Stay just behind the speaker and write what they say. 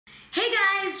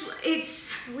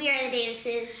It's We Are the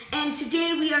Davises. And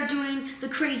today we are doing the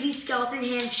Crazy Skeleton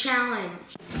Hands Challenge.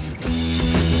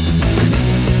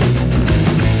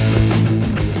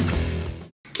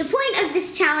 The point of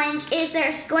this challenge is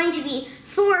there's going to be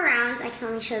 4 rounds. I can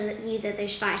only show you that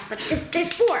there's 5, but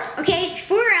there's 4, okay? It's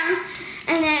 4 rounds,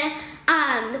 and then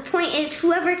the point is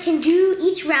whoever can do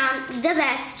each round the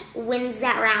best wins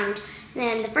that round. And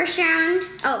then the first round,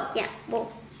 oh yeah,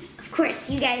 well, of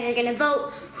course, you guys are gonna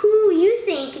vote who you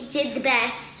think did the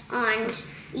best on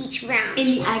each round. In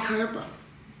the iCard above.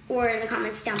 Or in the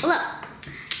comments down below.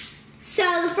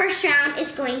 So the first round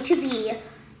is going to be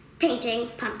painting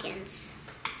pumpkins.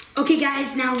 Okay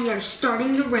guys, now we are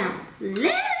starting the round.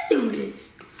 Let's do this.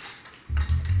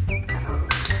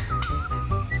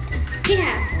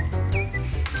 Jab.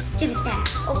 Jib stab.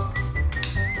 Oh.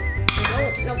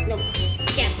 No.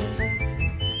 Jab.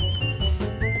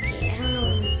 Okay, I don't know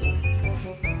what I'm doing.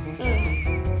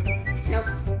 Nope.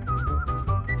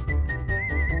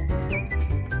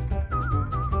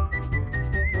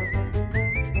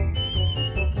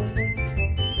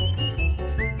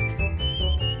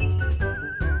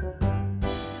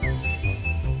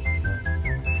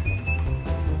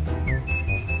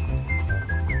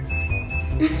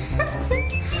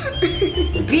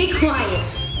 Be quiet.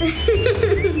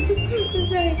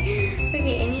 Sorry.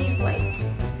 Okay, I need white.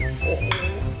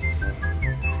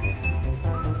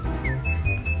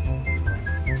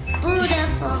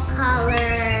 Beautiful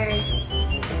colors.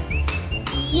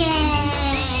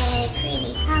 Yay!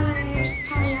 Pretty colors.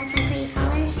 Tell me you like my pretty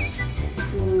colors?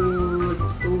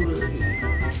 Totally.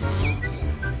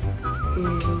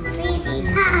 Pretty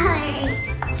colors.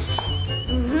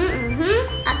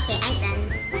 Okay, I done.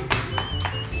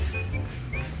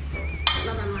 A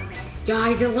little bit more red.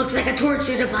 Guys, it looks like a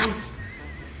torture device.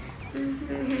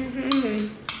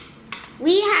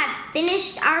 We have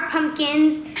finished our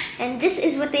pumpkins, and this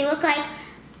is what they look like.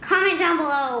 Comment down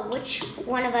below which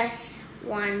one of us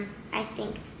won. I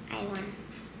think I won.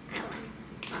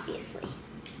 Obviously.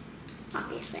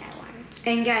 Obviously I won.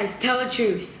 And guys, tell the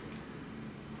truth.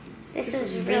 This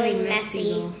was really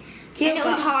messy. And Kayla, it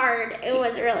was hard. It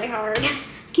was really hard.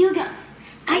 Kayla,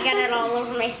 I got it all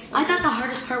over my sleeves. I thought the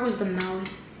hardest part was the mouth.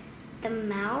 The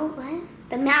mouth? What?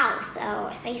 The mouth. Oh,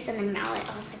 I thought you said the mallet.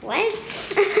 I was like, what?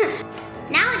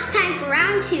 Now it's time for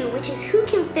round 2, which is who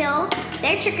can fill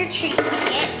their trick-or-treat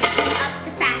bucket up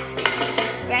the fastest.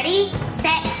 Ready,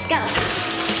 set, go.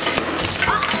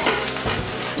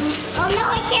 Oh no,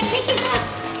 I can't pick it up.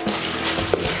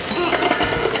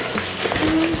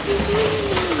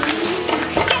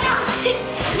 Get off.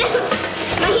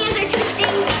 My hands are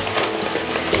twisting.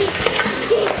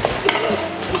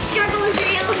 The struggle is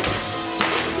real.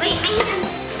 Wait, my hands.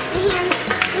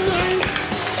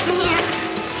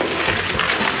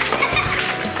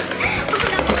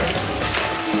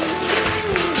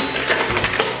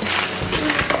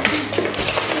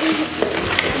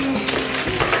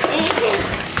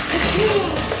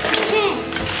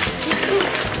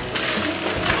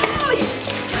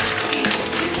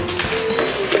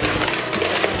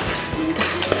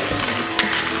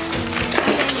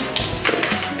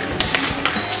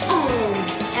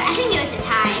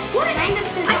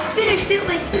 It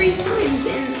like 3 times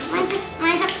and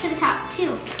Mine's up to the top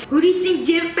too. Who do you think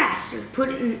did it faster? Put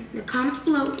it in the comments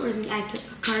below or in the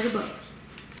iCard above.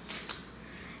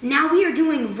 Now we are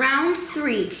doing round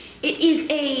 3. It is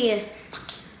I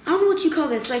don't know what you call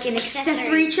this, like an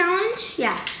accessory challenge?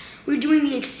 Yeah. We're doing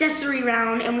the accessory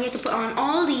round and we have to put on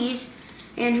all these,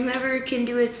 and whoever can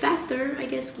do it faster, I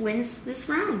guess, wins this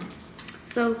round.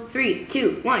 So 3,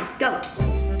 2, 1, go.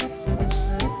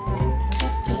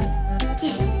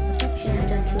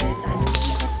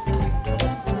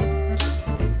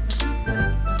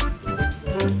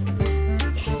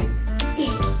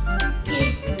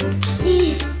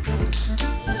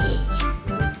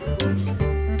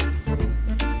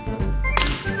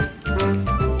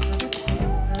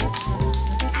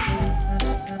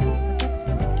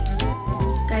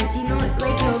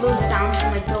 Those sounds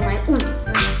from like my ooh,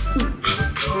 ah, ooh,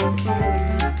 ah, ah.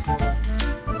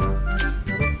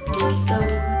 So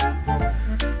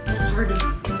hard.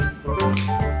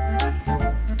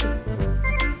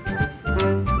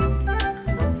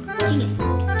 Dang it.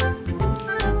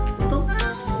 Go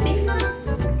spin.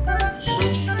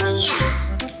 Yeah.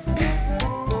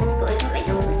 Let's go with my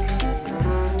nose.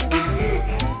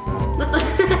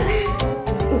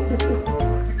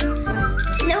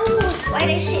 No, why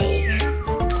did I shake?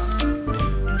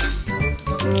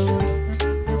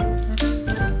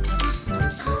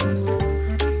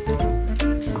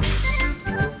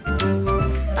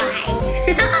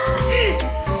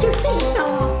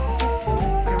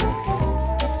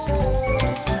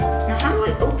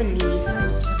 open these? How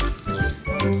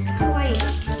do I?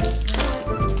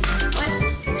 What?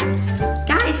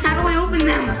 Guys, how do I open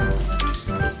them?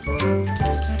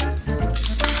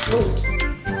 Oh.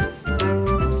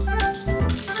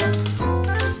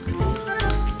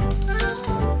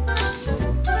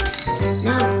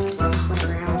 No.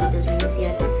 Whatever, I don't need those rings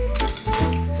yet.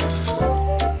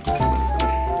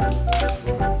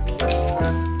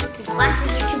 These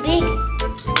glasses are too big.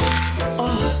 Oh,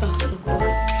 that was so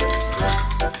close.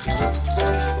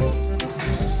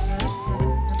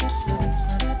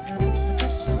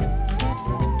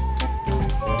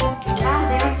 Ah,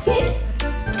 they don't fit.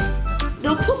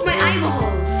 They'll poke my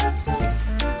eyeballs.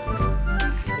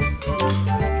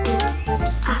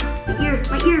 Ah, my ear,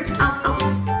 my ear. Ow, ow.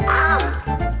 Ow!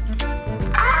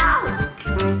 Ow!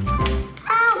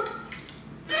 Ow!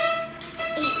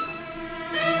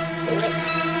 See it?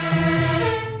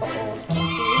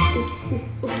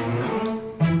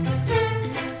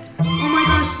 Oh my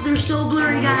gosh, they're so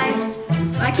blurry, guys.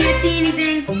 I can't see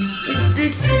anything. Is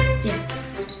this? Yeah.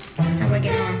 How do I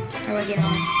get on? How do I get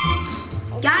on?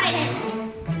 Got it.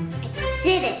 I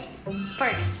did it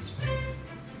first.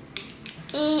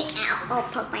 And ow, I'll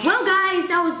poke my Well, guys,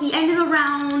 that was the end of the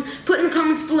round. Put in the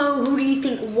comments below who do you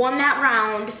think won that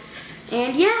round.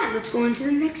 And yeah, let's go into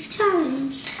the next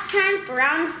challenge. It's time for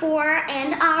round 4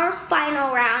 and our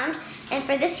final round. And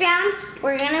for this round,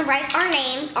 we're gonna write our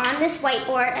names on this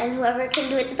whiteboard, and whoever can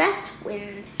do it the best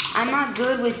wins. I'm not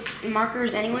good with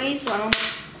markers anyway, so I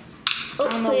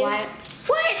don't know why.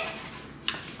 What?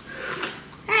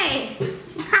 Hey.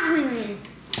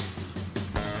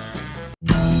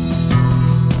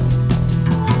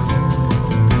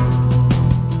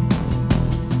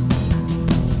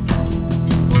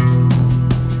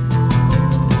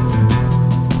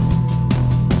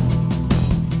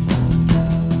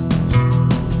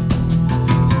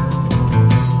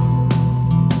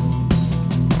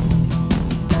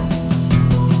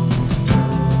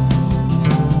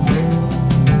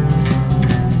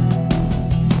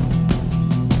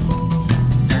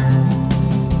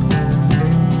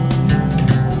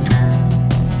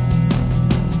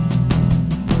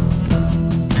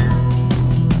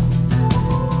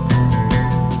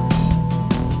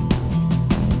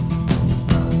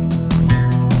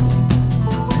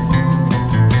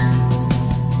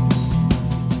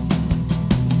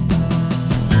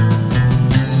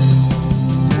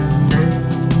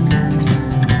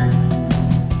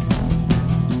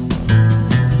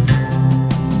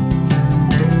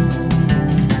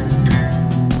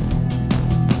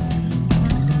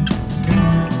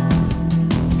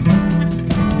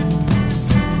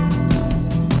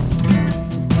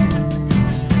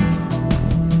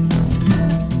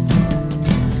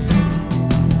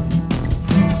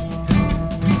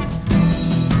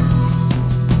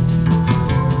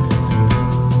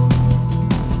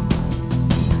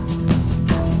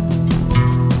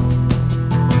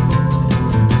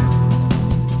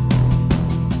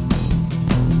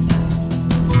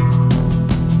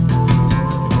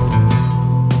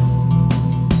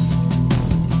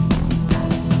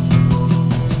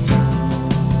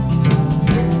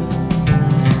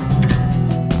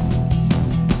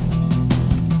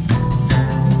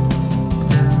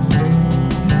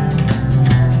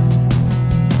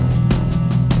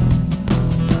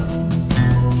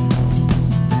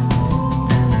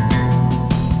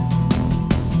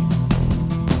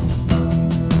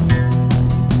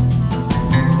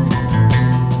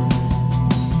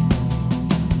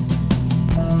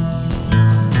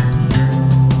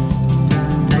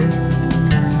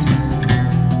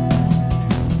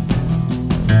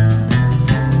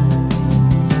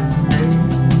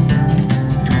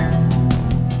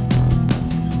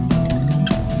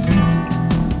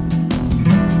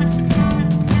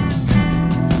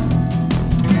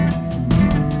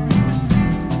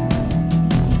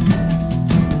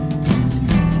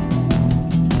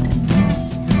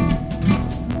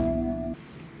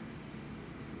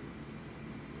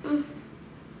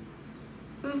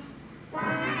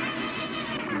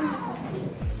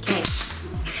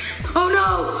 Oh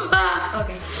no! Ah!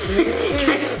 Okay.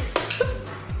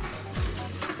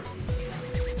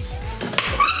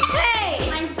 Hey!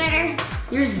 Mine's better.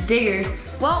 Yours is bigger.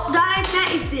 Well, guys,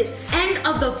 that is the end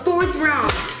of the 4th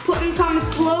round. Put in the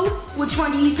comments below which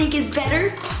one do you think is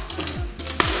better.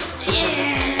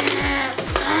 Yeah.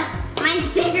 Mine's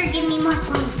bigger. Give me more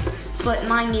points. But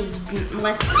mine is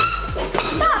less.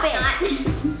 Stop it!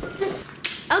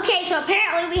 Okay, so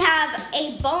apparently we have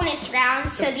a bonus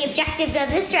round. So the objective of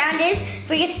this round is if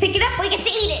we get to pick it up, we get to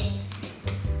eat it.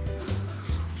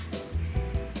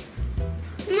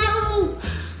 No!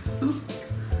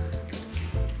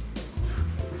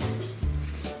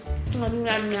 Yum,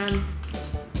 yum, yum.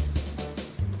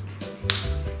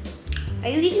 Are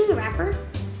you eating the wrapper?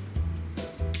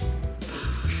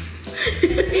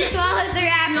 You swallowed the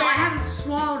wrapper. No, I haven't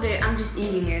swallowed it. I'm just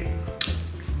eating it.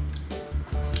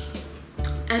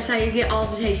 That's how you get all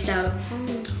the taste out.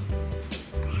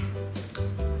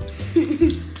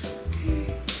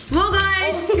 Well,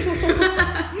 guys.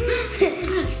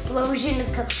 Explosion of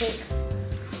cupcake.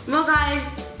 Well, guys,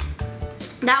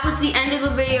 that was the end of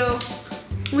the video.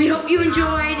 We hope you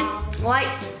enjoyed. Like,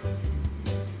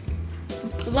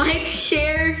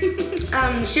 share,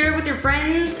 share with your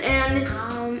friends, and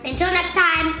until next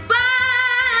time,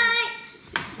 bye!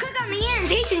 Click on the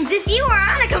annotations if you are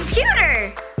on a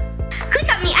computer.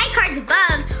 Click on the iCards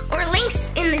above or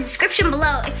links in the description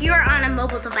below if you are on a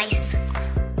mobile device.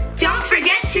 Don't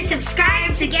forget to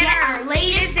subscribe to get our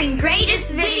latest and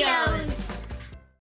greatest videos.